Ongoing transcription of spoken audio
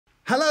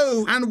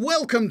Hello and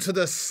welcome to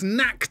the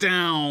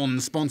Snackdown,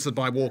 sponsored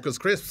by Walker's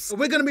Crisps.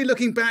 We're going to be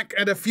looking back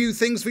at a few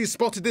things we've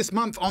spotted this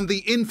month on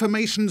the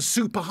information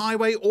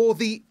superhighway, or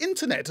the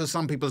internet as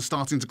some people are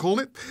starting to call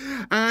it.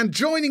 And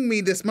joining me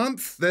this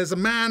month, there's a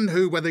man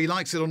who, whether he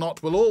likes it or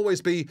not, will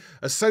always be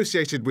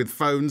associated with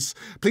phones.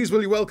 Please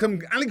will you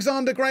welcome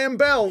Alexander Graham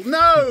Bell.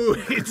 No,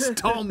 it's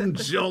Tom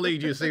Joly.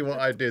 Do you see what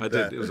I did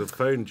there? It was a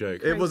phone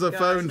joke. It was a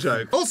phone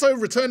joke. Also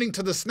returning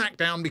to the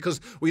Snackdown because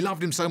we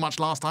loved him so much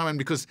last time and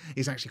because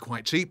he's actually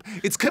quite cheap.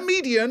 It's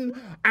comedian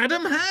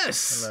Adam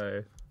Hess.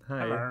 Hello. Hi.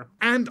 Hello.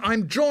 And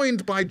I'm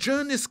joined by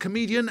journalist,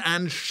 comedian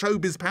and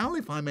showbiz pal,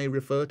 if I may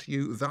refer to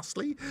you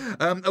thusly.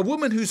 A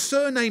woman whose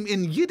surname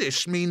in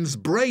Yiddish means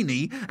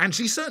brainy, and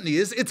she certainly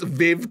is. It's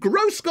Viv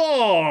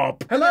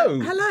Groskop. Hello.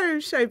 Hello,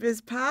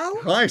 showbiz pal.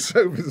 Hi,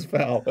 showbiz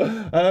pal.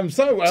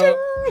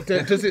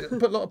 Does it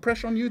put a lot of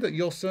pressure on you that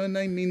your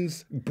surname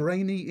means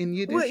brainy in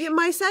Yiddish? Well,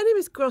 my surname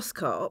is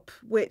Groskop,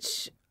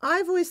 which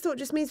I've always thought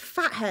just means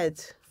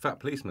fathead. Fat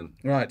policeman.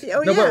 Right.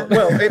 Oh, no, yeah.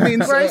 Well, it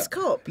means... Gross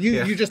cop.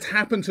 You just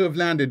happen to have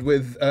landed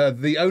with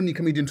the only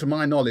comedian, to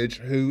my knowledge,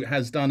 who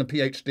has done a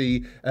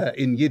PhD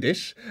in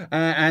Yiddish.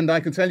 And I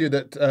can tell you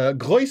that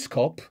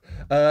Groskop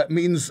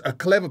means a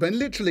clever person. It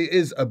literally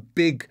is a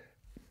big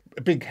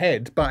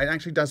head, but it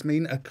actually does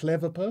mean a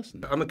clever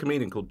person. I'm a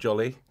comedian called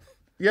Joly.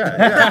 Yeah,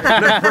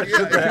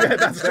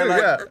 that's true.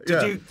 Like,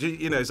 did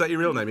you know, is that your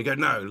real name? You go,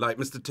 no, like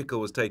Mr. Tickle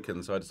was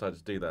taken, so I decided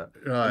to do that.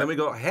 Right. And then we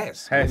got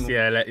Hess. Hess,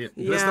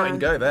 Let's not even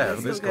go there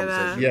in this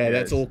conversation. Yeah,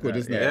 that's awkward,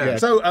 isn't it? Yeah.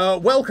 So,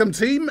 welcome,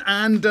 team.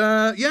 And,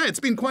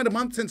 it's been quite a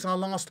month since our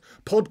last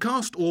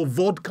podcast, or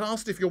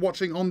Vodcast, if you're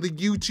watching on the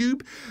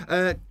YouTube.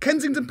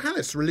 Kensington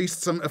Palace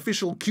released some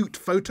official cute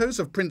photos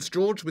of Prince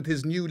George with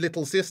his new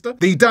little sister.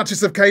 The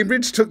Duchess of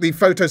Cambridge took the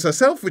photos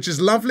herself, which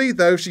is lovely,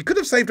 though she could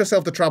have saved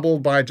herself the trouble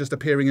by just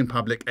appearing in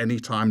public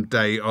anytime,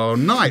 day or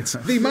night.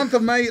 The month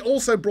of May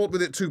also brought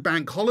with it 2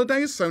 bank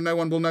holidays, so no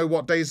one will know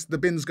what days the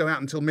bins go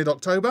out until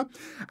mid-October.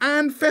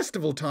 And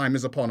festival time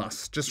is upon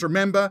us. Just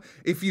remember,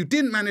 if you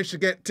didn't manage to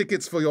get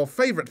tickets for your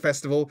favourite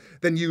festival,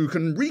 then you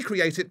can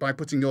recreate it by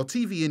putting your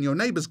TV in your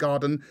neighbour's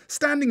garden,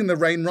 standing in the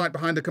rain right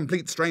behind a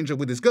complete stranger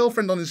with his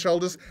girlfriend on his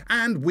shoulders,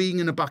 and weeing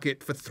in a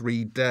bucket for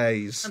 3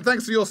 days. And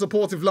thanks for your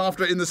supportive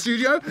laughter in the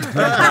studio. It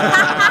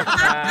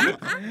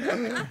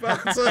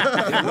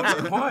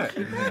was quiet.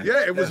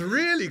 Yeah, it was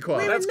really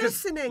quiet. We were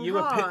listening You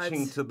were hard.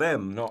 pitching to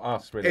them, not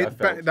us, really. I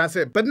felt. That's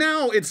it. But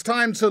now it's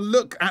time to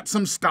look at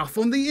some stuff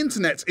on the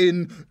internet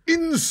in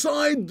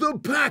Inside the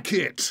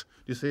Packet.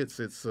 You see, it's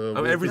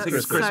everything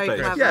is so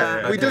crisp-based. clever.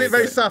 Yeah, we do it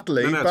very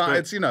subtly, No, but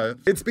great.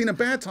 it's been a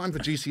bad time for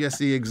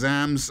GCSE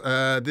exams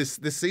this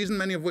season,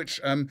 many of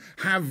which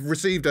have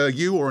received a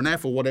U or an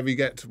F or whatever you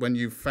get when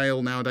you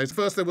fail nowadays.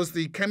 First, there was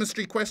the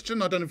chemistry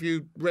question. I don't know if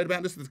you read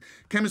about this. The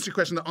chemistry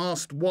question that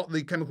asked what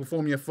the chemical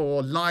formula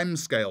for lime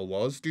scale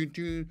was. Do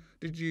you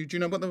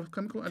know what the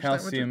chemical?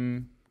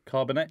 Calcium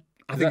carbonate.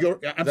 I think you're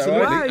absolutely.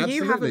 Wow, absolutely.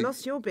 you haven't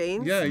lost your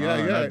beans. Yeah.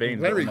 no beans.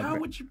 Very. How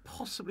would you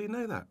possibly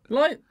know that?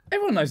 Like,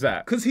 everyone knows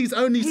that. Because he's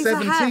only He's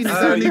 17. ahead. He's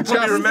Oh, only you probably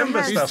just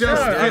remember He's stuff.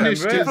 just Yeah,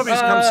 finished. I It probably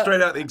just comes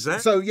straight out the exam.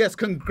 So yes,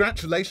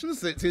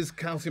 congratulations. It is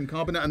calcium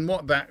carbonate, and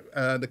what that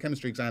the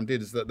chemistry exam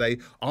did is that they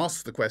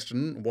asked the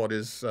question, "What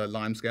is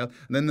lime scale?"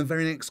 And then the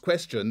very next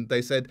question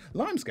they said,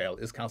 "Lime scale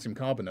is calcium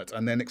carbonate,"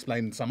 and then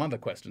explained some other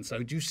question.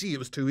 So do you see, it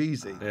was too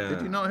easy? Yeah.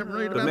 Did you not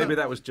read about But maybe that?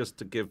 that was just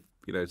to give,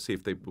 see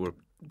if they were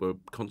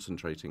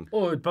concentrating.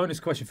 Or a bonus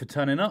question for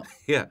turning up.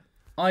 Yeah.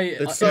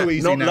 It's so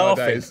easy not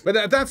nowadays.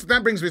 laughing. But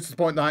that brings me to the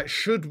point that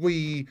should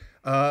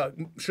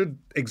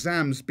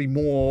exams be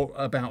more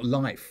about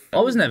life? I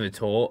was never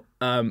taught,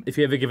 if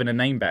you're ever given a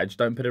name badge,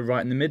 don't put it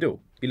right in the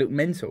middle. You look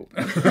mental.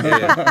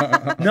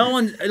 No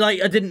one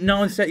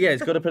said,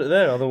 it's got to put it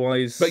there,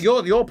 otherwise... But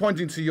you're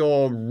pointing to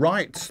your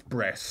right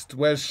breast,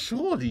 whereas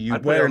surely you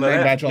I'd wear a put it name on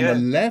the badge left, on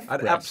the left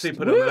I'd breast. absolutely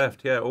put it on the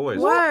left, yeah, always.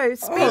 Whoa,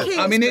 speaking...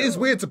 I mean, it is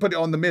weird to put it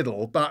on the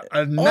middle, but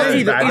a name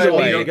either badge...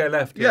 way. You go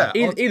left, yeah.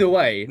 Either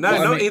way. No,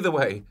 not either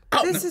way.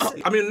 This is...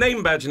 I mean, a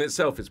name badge in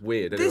itself is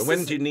weird. Anyway. This When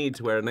is- do you need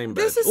to wear a name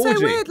badge? This is so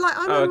Orgy. weird. Like,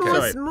 I'm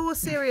okay. a more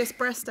serious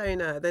breast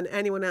owner than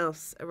anyone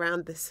else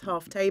around this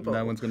half table.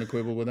 No one's going to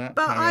quibble with that.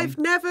 But Carry on. I've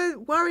never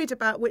worried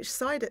about which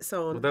side it's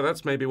on. Well,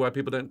 that's maybe why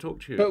people don't talk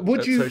to you. But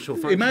would at you social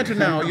functions. imagine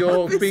now you're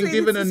Obviously, being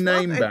given a this is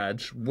name fine.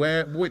 badge?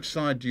 Which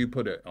side do you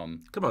put it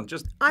on? Come on,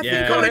 just I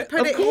Yeah. think I would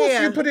put Of it course,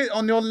 here. you put it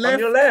on your left. on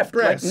your left,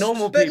 breast. like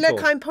normal But people.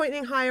 look, I'm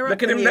pointing higher up.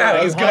 Look at than him you.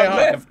 now. He's high gone up.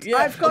 left. Yeah.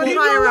 I've gone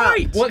You're higher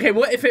right. up. Well, okay,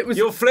 what if it was...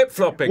 You're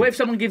flip-flopping. What if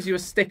someone gives you a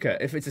sticker?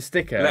 If it's a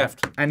sticker,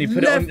 Left. and you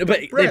put it on, Left but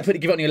they breast.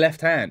 give it on your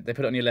left hand. They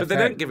put it on your left But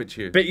they hand. don't give it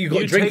to you. But you got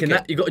You a drink take in it.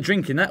 that. You got a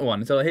drink in that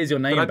one. So here's your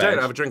name But I badge.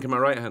 don't have a drink in my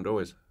right hand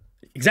always.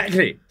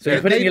 Exactly. So you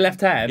put it in your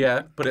left hand.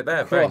 Yeah, put it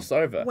there. Cross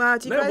over. Wow,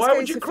 do you guys why go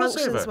would you to cross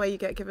functions over? where you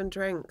get given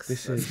drinks?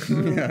 This is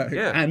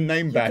Yeah. And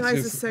name guys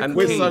badges. are so And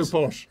We're keys.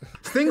 so posh.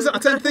 Things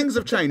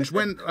have changed.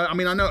 When I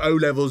mean, I know O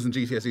levels and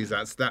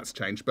GCSEs that's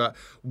changed, but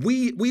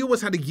we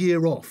always had a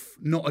year off,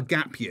 not a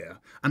gap year.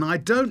 And I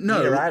don't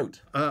know. Year out.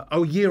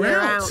 Year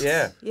out. out.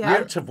 Yeah. Yeah.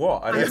 Out of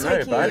what? I I'm don't know.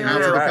 taking But a year I'm out.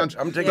 year Out of the out. country.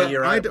 I'm taking a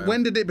year out. man.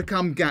 When did it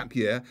become gap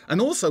year? And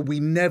also, we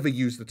never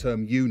used the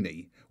term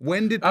uni.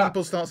 When did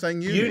people start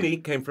saying uni? Uni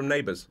came from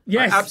Neighbours.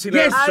 Yes. I absolutely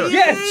Yes. understood.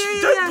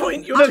 Yes. Don't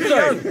point. You're too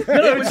young. No,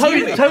 It was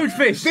uni.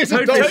 toadfish. This is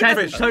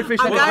Toadfish. Toadfish.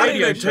 Had Well, a I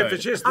radio know show.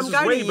 Toadfish is. I'm This is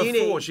going way to uni.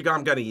 before she got.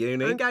 I'm going to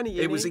uni. I'm going to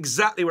uni. It was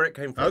exactly where it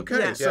came from. Okay,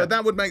 Yeah. so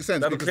that would make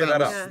sense That'll because clear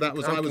that that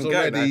was up. I was can go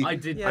already. now. I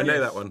did. I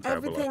know that one.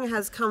 Everything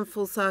has come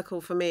full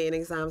circle for me in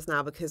exams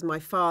now because my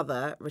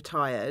father,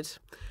 retired,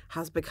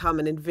 has become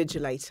an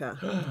invigilator.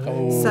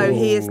 So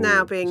he is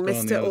now being He's gone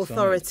on the Mr. other side.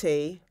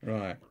 Authority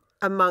Right.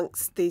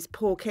 amongst these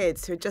poor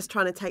kids who are just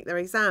trying to take their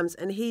exams,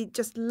 and he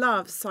just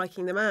loves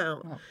psyching them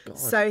out.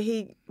 So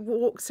he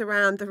walks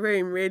around the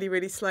room really,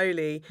 really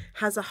slowly,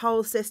 has a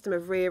whole system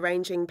of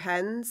rearranging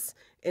pens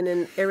in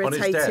an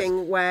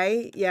irritating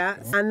way,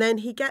 and then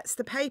he gets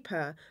the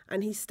paper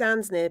and he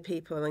stands near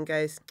people and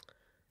goes,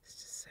 "It's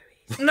just so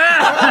easy."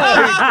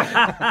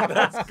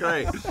 That's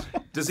great.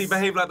 Does he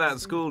behave like that at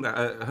school now?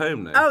 At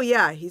home now? Oh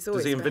yeah, he's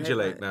always. Does he behaved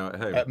invigilate like- now at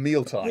home? At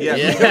mealtime.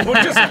 Yeah.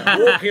 We're just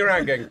walking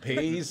around going,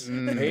 peas,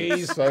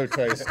 peas. So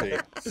tasty.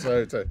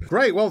 So tasty.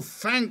 Great. Well,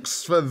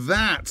 thanks for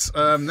that.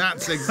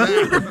 That's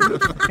exactly.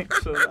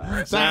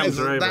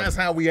 that is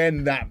how we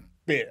end that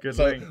bit. Good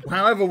so, link.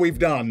 however we've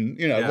done,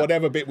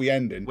 whatever bit we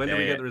end in. When do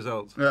we get the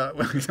results?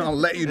 I'll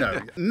let you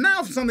know.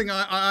 Now for something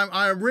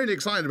I'm really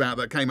excited about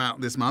that came out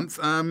this month.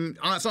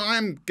 So I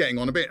am getting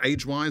on a bit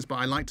age-wise, but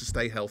I like to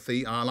stay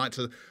healthy. I like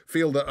to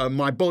feel that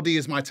my body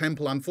is my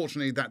temple.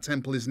 Unfortunately, that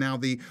temple is now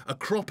the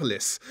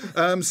Acropolis.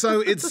 So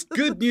it's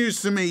good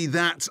news to me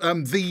that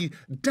the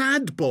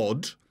dad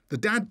bod... The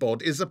dad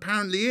bod is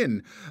apparently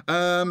in.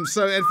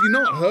 So if you've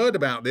not heard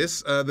about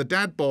this, the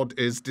dad bod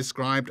is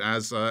described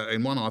as,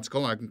 in one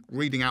article, I'm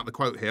reading out the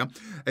quote here,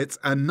 it's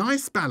a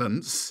nice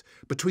balance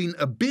between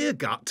a beer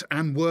gut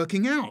and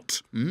working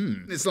out.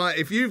 It's like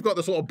if you've got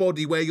the sort of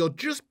body where you're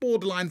just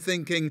borderline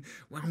thinking,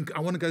 well, I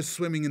want to go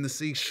swimming in the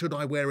sea, should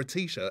I wear a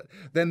T-shirt?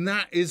 Then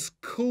that is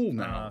cool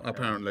now,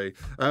 apparently.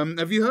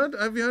 Have you heard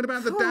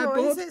about the dad bod?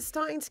 Is it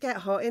starting to get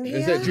hot in here?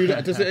 Is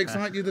it, does it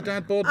excite you, the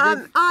dad bod?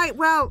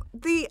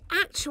 The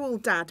actual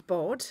dad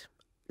bod,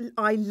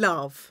 I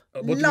love.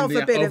 What do you Love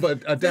mean a bit of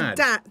a dad?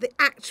 The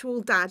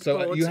actual dad So,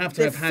 bod. you have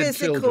to the have had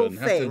physical children,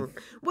 thing.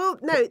 Well,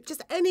 no,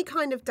 just any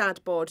kind of dad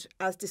bod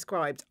as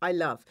described, I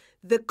love.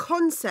 The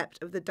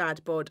concept of the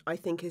dad bod, I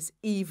think, is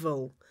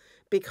evil.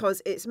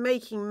 Because it's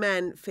making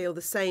men feel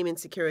the same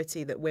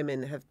insecurity that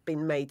women have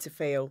been made to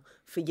feel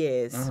for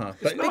years.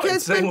 But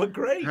Because saying when- we're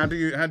great. how do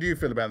you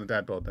feel about the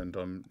dad bod then,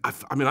 Dom?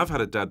 I've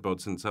had a dad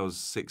bod since I was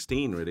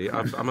 16. Really,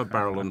 I'm a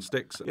barrel on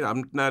sticks.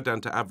 I'm now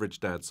down to average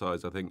dad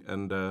size, I think,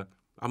 and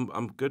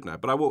I'm good now.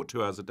 But I walk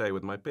 2 hours a day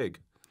with my pig.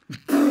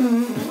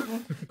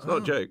 It's not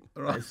a joke.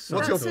 Right. So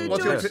What's your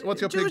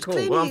George pig called?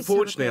 Clooney Well, used to have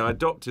a unfortunately, pig. I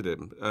adopted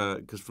him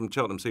because from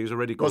Cheltenham, so he was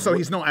already called. So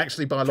he's not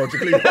actually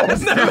biologically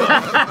yours.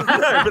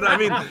 No, but I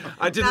mean,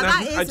 I didn't Now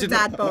have. that I is a didn't.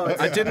 dad bod.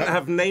 I didn't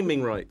have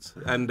naming rights,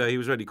 and he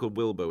was already called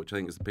Wilbur, which I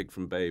think is the pig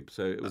from Babe.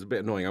 So it was a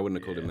bit annoying. I wouldn't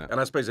have called him that. And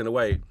I suppose in a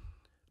way,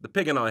 the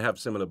pig and I have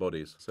similar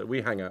bodies, so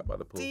we hang out by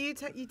the pool. Do you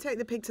take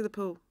the pig to the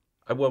pool?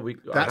 I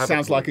That have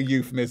sounds pool. like a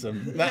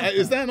euphemism.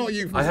 Is that not a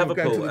euphemism? I have a of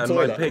going to pool, the and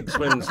toilet? my pig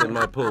swims in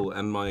my pool,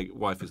 and my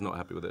wife is not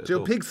happy with it. So at your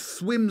all. pig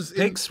swims in...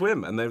 Pigs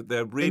swim, and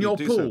they're really your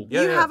do pool? So.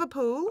 Yeah, You yeah. have a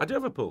pool? I do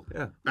have a pool.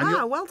 Yeah,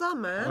 Wow, well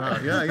done,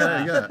 man.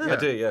 Yeah. I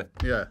do. Yeah.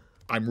 Yeah.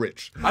 I'm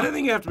rich. I don't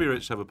think you have to be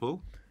rich to have a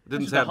pool. I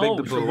didn't say how hole, big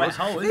the it's a pool wet was.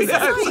 hole,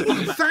 isn't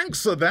it?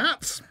 Thanks for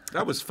that.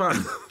 That was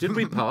fun. Did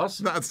we pass?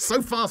 That's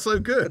so far so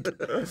good.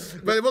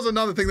 But it was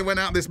another thing that went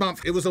out this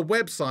month. It was a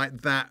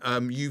website that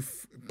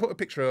you've put a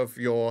picture of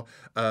your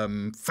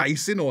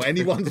face in or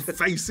anyone's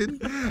face in,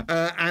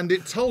 and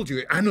it told you,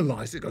 it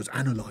analysed, it goes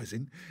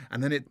analysing,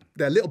 and then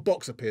their little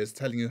box appears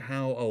telling you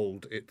how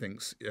old it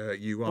thinks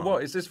you are.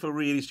 What is this for?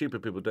 Really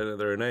stupid people who don't know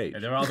their own age. Yeah,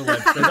 there are other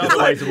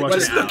ways of working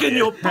Just it look out. in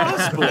your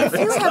passport. If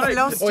you have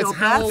lost it's your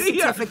how- birth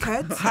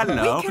certificate,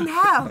 Hello. we can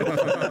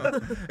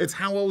help. It's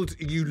how old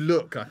you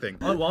look, I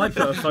think. Well, I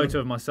put a photo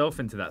of myself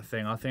into that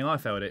thing. I think I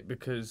failed it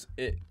because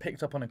it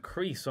picked up on a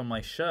crease on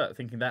my shirt,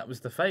 thinking that was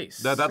the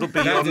face. No, that'll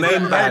be your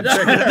name badge.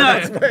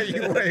 That's where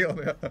you weigh on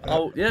it.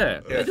 Oh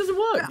yeah, it doesn't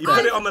work. You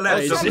put it on the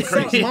left. It's It's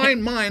on the crease.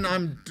 Mine,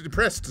 I'm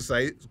depressed to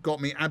say,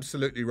 got me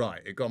absolutely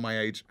right. It got my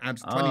age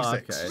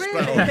 26. okay.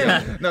 Really?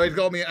 Yeah. No, it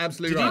got me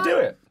absolutely Did right. you do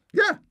it?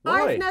 Yeah.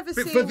 Why? I've never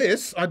But seen. for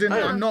this, I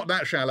didn't. I'm not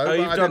that shallow. Oh, but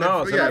you've I done did it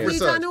ours, for- yeah, haven't Have you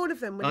research. done all of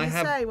them? Will I you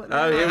have- say what?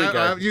 Oh, here we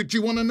go. Do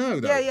you want to know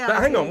though? Yeah. But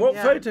I hang do, on, what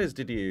yeah. photos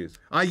did you use?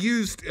 I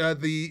used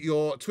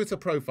your Twitter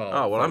profile.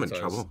 Oh, well, I'm in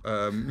photos.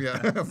 trouble.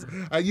 Yeah.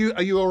 Are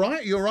you all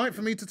right? You all right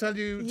for me to tell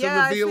you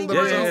Yeah, to reveal I think the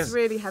mine results? is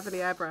really heavily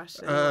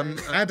airbrushed.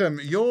 anyway. Adam,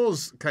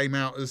 yours came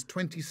out as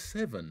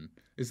 27.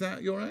 Is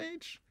that your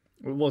age?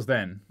 It was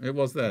then. It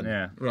was then.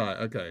 Yeah. Right.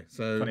 Okay.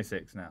 So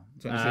 26 now.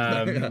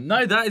 26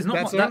 No, that is not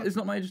That's my, all that is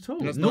not my age at all.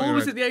 That's not Nor your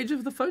was age. it the age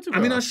of the photograph.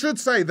 I mean, I should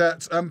say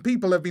that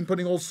people have been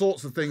putting all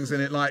sorts of things in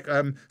it, like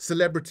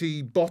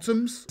celebrity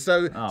bottoms.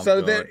 So God.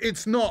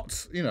 it's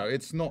not,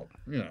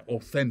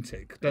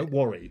 authentic. Don't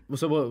worry.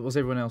 So what was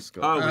everyone else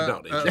got? Oh, we're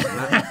not eating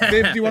that.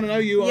 Viv, do you want to know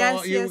you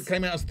Yes.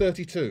 came out as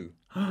 32?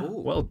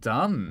 Well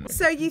done.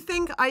 So you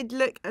think I'd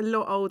look a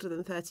lot older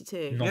than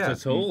 32? Not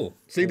at all.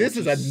 See, this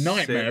is a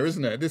nightmare,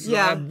 isn't it? This is,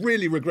 I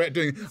really regret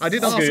doing. I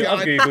did ask you.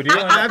 I've Googled you.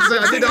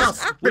 I did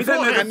ask We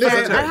don't know the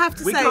beforehand. photo. I have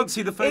to We say, can't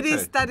see the photo.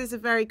 that is a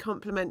very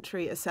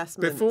complimentary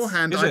assessment.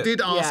 Beforehand, Is I it?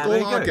 did ask Yeah. all There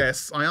you our go.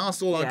 guests. I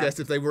asked all our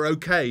guests if they were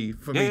okay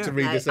for me to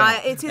read this No,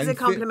 out. it is And a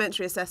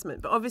complimentary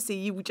assessment, but obviously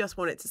you just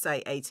want it to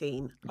say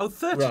 18. Oh,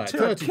 32. Right,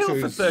 I'd kill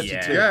 32. for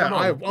 32. Yeah, Come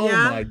on.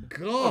 my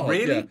God. Oh,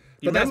 really? Yeah.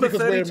 You But that's remember because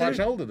we're 32? much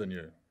older than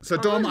you. So,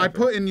 Dom, I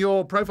put in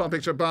your profile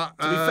picture, but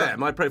To be fair,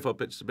 my profile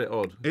picture's a bit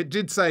odd. it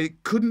did say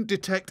couldn't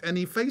detect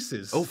any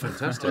faces. Oh,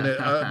 fantastic. on it,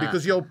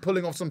 because you're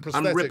pulling off some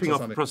prosthetics I'm ripping or off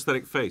a something.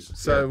 prosthetic face.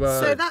 So,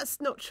 So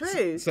that's not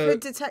true. Could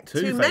detect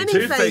too many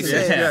Two faces.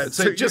 faces. Yeah.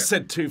 So it just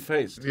said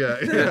two-faced.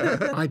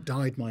 yeah. I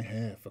dyed my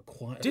hair for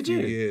quite a Did few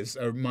you? years,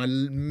 my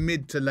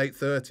mid to late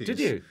 30s. Did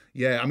you?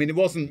 Yeah, I mean, it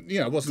wasn't.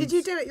 Did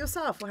you do it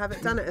yourself or have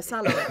it done at a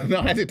salon? No,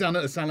 I had it done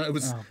at a salon. It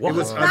was. What? It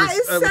was. That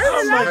is so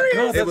hilarious.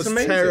 God, It was that's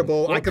amazing.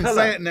 terrible. What I can colour?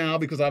 say it now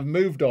because I've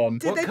moved on.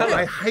 Did they colour? put-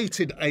 I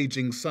hated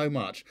aging so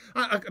much.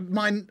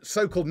 My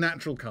so-called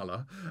natural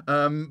colour,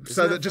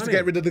 so that just to funny?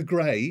 get rid of the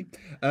grey,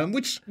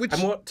 which.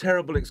 And what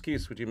terrible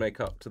excuse would you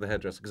make up to the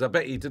hairdresser? Because I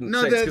bet you didn't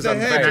No, say it's because I'm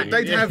vain.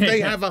 they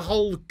have a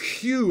whole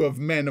queue of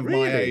men of my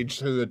Really? age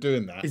who are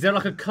doing that. Is there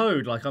like a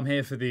code? Like I'm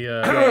here for the.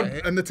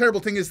 And the terrible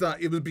thing is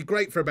that it would be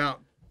great for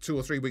about 2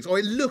 or 3 weeks, or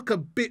it look a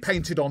bit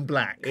painted on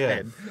black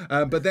then.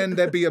 But then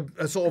there'd be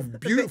a sort of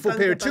beautiful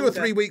period, 2 or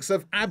 3 weeks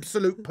of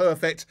absolute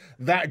perfect.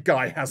 That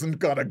guy hasn't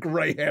got a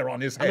grey hair on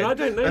his I head. mean, I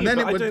don't know and you, then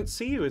but it would, I don't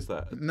see you as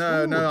that.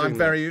 No, I'm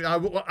very.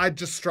 I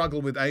just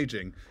struggle with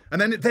aging,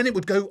 and then it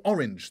would go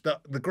orange.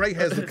 The grey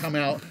hairs would come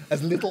out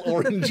as little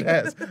orange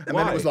hairs, and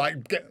then it was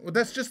like,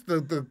 that's just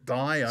the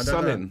dye. I don't know.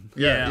 Sunning.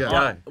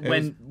 Yeah.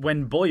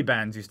 When boy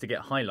bands used to get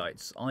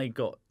highlights, I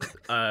got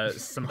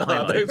some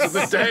highlights. Those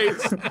are the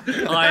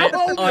days.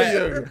 How old are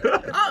you?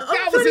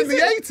 That was in the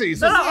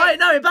 80s.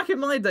 No, back in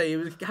my day, it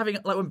was having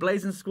like when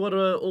Blazing Squad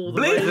were all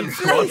the Blazing Blazing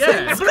Squad?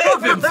 Yeah.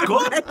 Blazing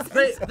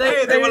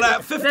Squad? They were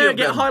like 50 They of would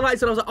get them.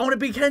 highlights, and I was like, I want to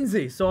be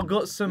Kenzie, so I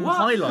got some What?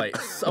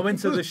 highlights. I went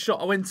to the shop,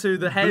 I went to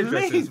the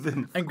hairdressers,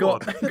 Blazing and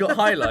got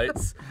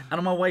highlights. And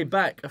on my way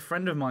back, a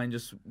friend of mine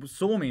just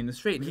saw me in the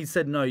street, and he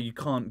said, "No, you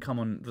can't come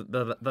on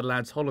the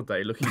lad's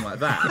holiday looking like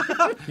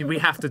that. We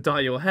have to dye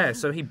your hair."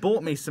 So he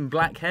bought me some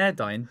black hair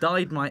dye and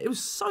dyed my. It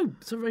was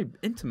it's a very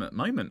intimate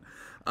moment.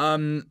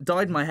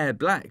 Dyed my hair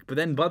black, but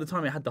then by the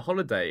time I had the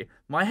holiday,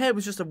 my hair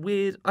was just a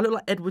weird. I looked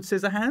like Edward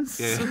Scissorhands.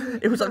 Yeah.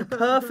 It was like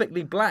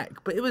perfectly black,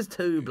 but it was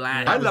too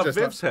black. I love just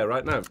Viv's hair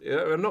right now.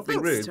 Yeah, I'm not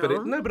being Thanks, rude, but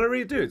Tom. but I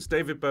really do. It's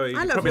David Bowie.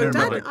 I You love probably your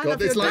don't dad. remember. I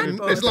love it's your like dad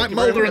bod. it's like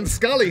Mulder and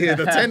Scully here.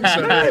 The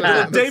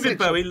tension. David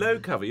Bowie low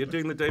cover. You're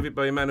doing the David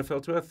Bowie Man Who Fell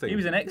to Earth thing. He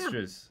was in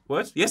Extras.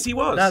 What? Yes, he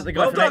was. No, the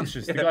guy Well from done.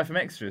 Extras. The guy from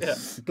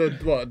Extras.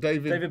 David Bowie.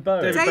 David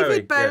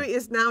Bowie, Bowie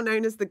is now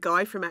known as the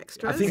guy from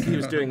Extras. I think he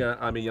was doing a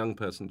I'm a young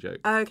person joke.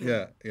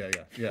 Okay.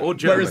 Yeah. Or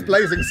German. Whereas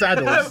Blazing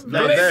Saddles.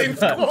 Blazing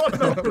Squad,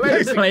 not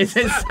Blazing.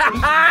 Blazing.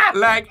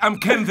 Like, I'm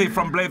Kenzie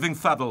from Blazing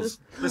Saddles.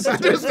 This is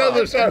Just on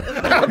the show.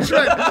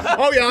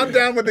 Oh yeah, I'm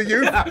down with the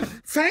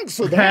youth. Thanks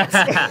for that.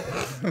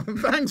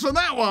 Thanks for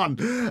that one.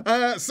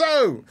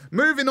 So,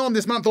 moving on,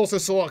 this month also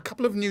saw a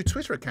couple of new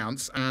Twitter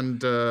accounts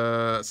and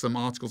some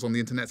articles on the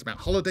internet about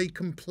holiday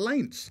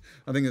complaints.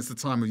 I think it's the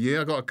time of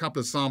year. I got a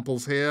couple of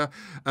samples here.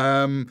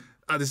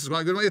 This is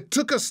quite a good one. It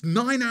took us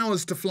 9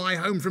 hours to fly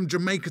home from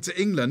Jamaica to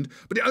England,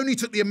 but it only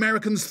took the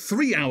Americans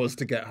 3 hours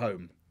to get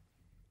home.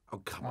 Oh,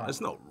 come on.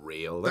 It's not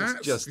real. That's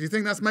just... You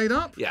think that's made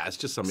up? Yeah, it's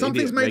just some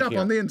Something's idiot made up making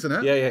on the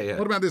internet. Yeah.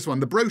 What about this one?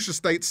 The brochure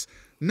states,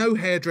 no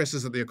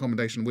hairdressers at the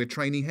accommodation. We're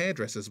trainee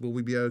hairdressers. Will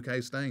we be okay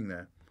staying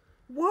there?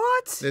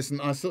 What? Listen,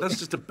 That's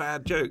just a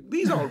bad joke.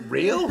 These aren't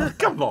real.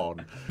 Come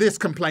on. this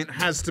complaint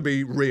has to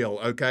be real,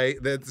 okay?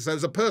 So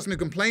there's a person who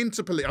complained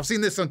to police. I've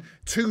seen this on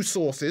 2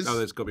 sources. Oh,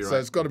 that's got to be right. So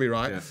it's got to be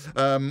right.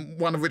 Yeah.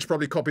 One of which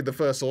probably copied the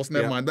first source.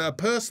 Never Yeah. mind. A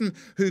person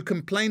who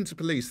complained to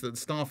police that the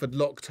staff had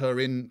locked her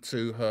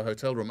into her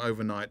hotel room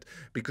overnight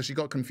because she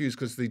got confused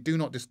because the do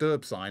not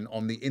disturb sign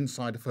on the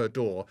inside of her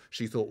door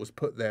she thought was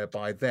put there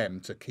by them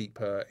to keep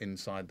her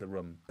inside the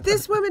room.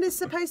 This woman is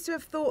supposed to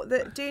have thought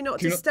that do not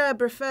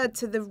disturb referred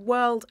to the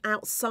world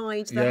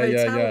outside the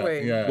hotel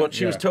room. What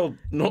she was told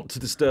not to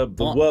disturb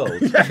the world.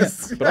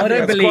 Yes. But I don't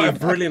That's believe. quite a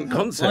brilliant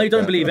concept. I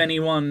don't believe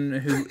anyone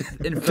who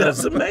infers.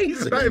 That's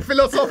amazing. Right,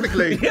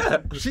 philosophically, Yeah.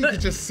 she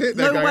could just sit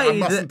there No going, I way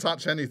mustn't that-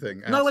 touch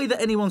anything. No way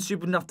that anyone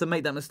stupid enough to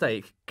make that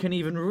mistake can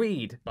even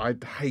read. I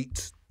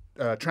hate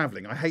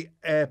traveling. I hate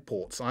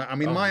airports. I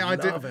mean,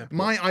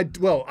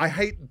 I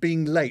hate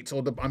being late,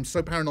 I'm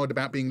so paranoid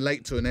about being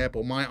late to an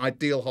airport. My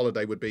ideal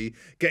holiday would be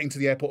getting to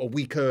the airport a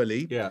week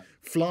early,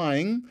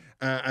 flying,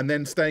 and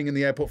then staying in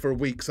the airport for a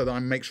week so that I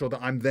make sure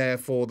that I'm there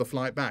for the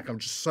flight back. I'm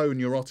just so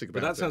neurotic about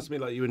it. But that sounds to me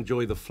like you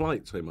enjoy the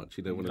flight so much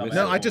you don't want to miss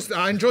it. No,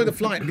 I enjoy the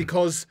flight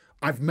because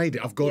I've made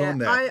it. I've got on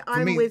there.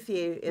 I'm with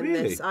you in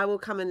this. I will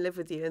come and live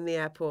with you in the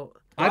airport.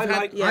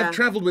 I've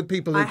travelled with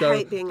people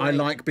who I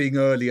like being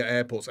early at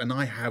airports, and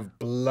I have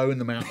blown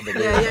them out of the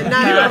water.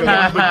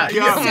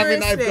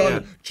 I've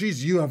gone,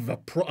 geez, you have a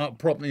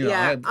problem.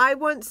 I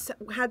once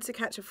had to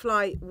catch a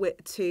flight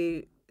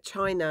to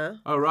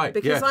China. Oh, right.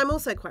 Because I'm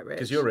also quite rich.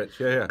 Because you're rich,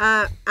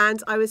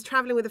 and I was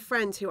travelling with a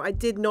friend who I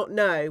did not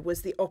know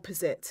was the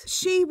opposite.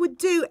 She would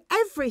do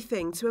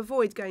everything to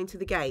avoid going to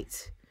the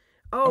gate.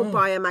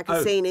 Buy a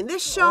magazine in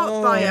this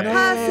shop, buy a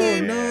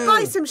perfume,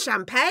 buy some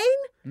champagne,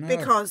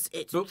 because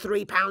it's £3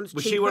 cheaper.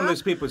 Was she one of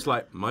those people it's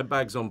like, my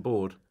bag's on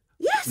board?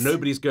 Yes.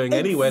 Nobody's going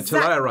anywhere till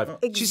I arrive.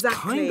 She's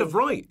kind of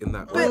right in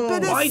that.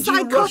 But why it's do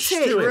you rush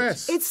psychotic. to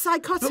it? It's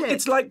psychotic. Look,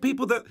 it's like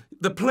people that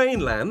the plane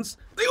lands,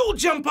 they all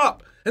jump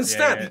up and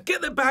stand,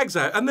 get their bags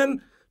out, and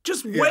then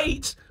just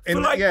wait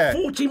for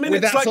 40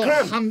 minutes like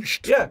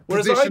hunched.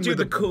 Whereas I do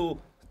the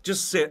cool...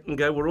 Just sit and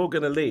go, we're all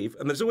going to leave.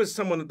 And there's always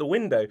someone at the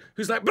window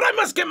who's like, but I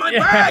must get my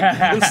bag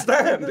and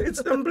stand. It's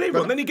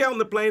unbelievable. And then you get on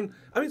the plane.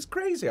 I mean, it's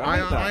crazy.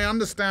 I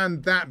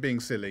understand that being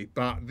silly,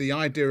 but the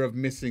idea of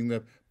missing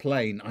the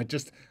plane, I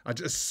just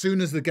as soon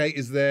as the gate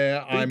is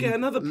there, I'm get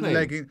another plane.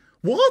 Legging.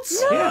 What?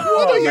 Yeah.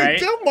 What are you doing?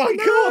 Oh my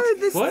God!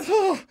 What?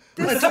 Oh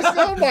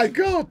my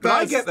God! But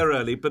I get there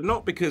early, but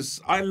not because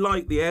I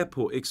like the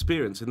airport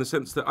experience in the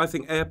sense that I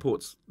think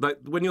airports, like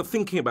when you're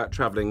thinking about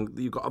travelling,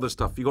 you've got other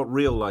stuff, you've got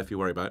real life you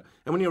worry about,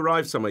 and when you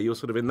arrive somewhere, you're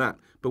sort of in that.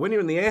 But when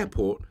you're in the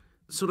airport,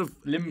 sort of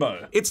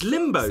limbo. It's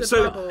limbo.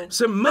 So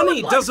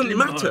money doesn't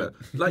matter.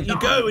 Like you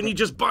go and you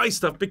just buy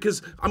stuff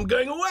because I'm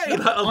going away.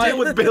 Like, I'll deal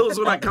with bills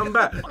when I come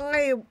back.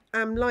 I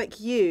am like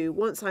you.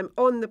 Once I'm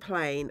on the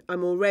plane,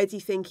 I'm already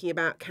thinking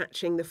about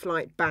catching the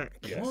flight back.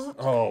 Yes.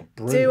 Oh,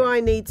 brilliant. Do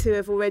I need to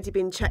have already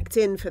been checked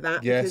in for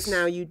that? Yes. Because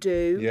now you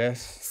do.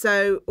 Yes.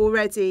 So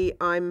already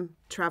I'm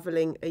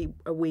travelling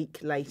a week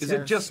later. Is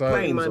it just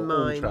planes or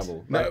all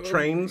travel? Like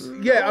trains?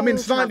 Yeah, I mean,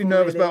 slightly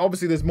nervous, but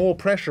obviously there's more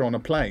pressure on a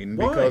plane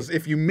because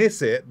if you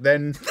miss it,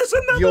 then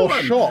you're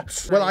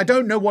shot. Well, I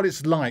don't know what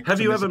it's like. Have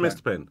you ever missed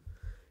a plane?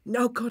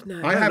 No, God,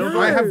 no. I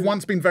have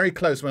once been very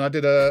close when I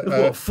did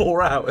a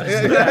 4 hours?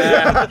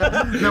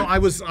 No,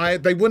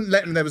 they wouldn't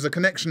let me. There was a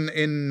connection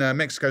in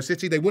Mexico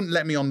City. They wouldn't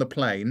let me on the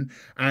plane,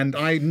 and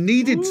I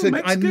needed to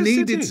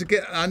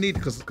get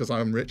because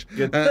I'm rich,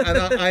 and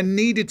I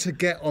needed to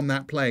get on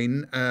that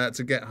plane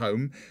to get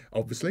home,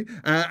 obviously,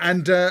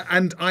 and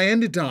I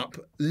ended up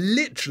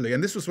literally,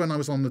 and this was when I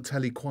was on the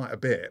telly quite a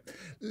bit,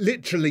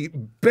 literally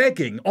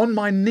begging on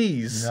my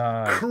knees,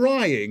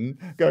 crying,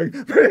 going,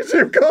 "Please,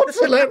 you've got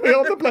to let me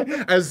on the plane,"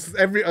 as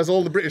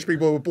all the British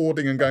people were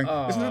boarding and going,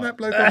 "Isn't that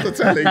bloke on the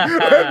telly? Let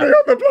me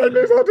on the plane,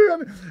 please, I'll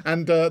do it."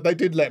 And they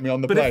did let me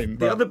on the plane.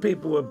 But the other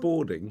people were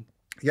boarding.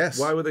 Yes.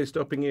 Why were they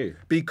stopping you?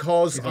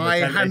 because I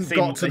hadn't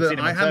got to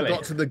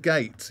the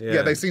gate.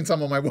 Yeah, they've seen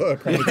some of my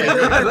work on the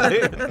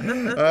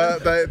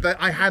TV.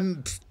 I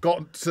hadn't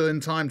got in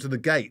time to the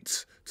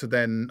gate to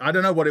then. I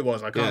don't know what it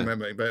was. I can't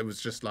remember, but it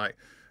was just like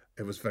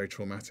it was very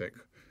traumatic.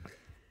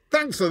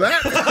 Thanks for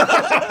that.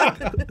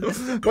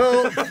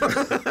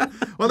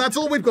 well, that's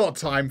all we've got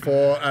time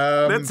for.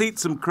 Let's eat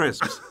some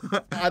crisps.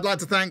 I'd like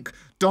to thank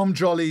Dom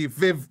Joly,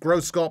 Viv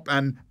Groskop,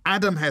 and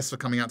Adam Hess for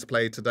coming out to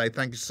play today.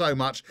 Thank you so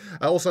much.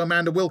 Also,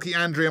 Amanda Wilkie,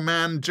 Andrea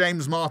Mann,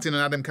 James Martin,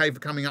 and Adam Kay for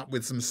coming up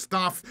with some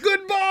stuff.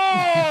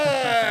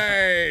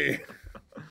 Goodbye!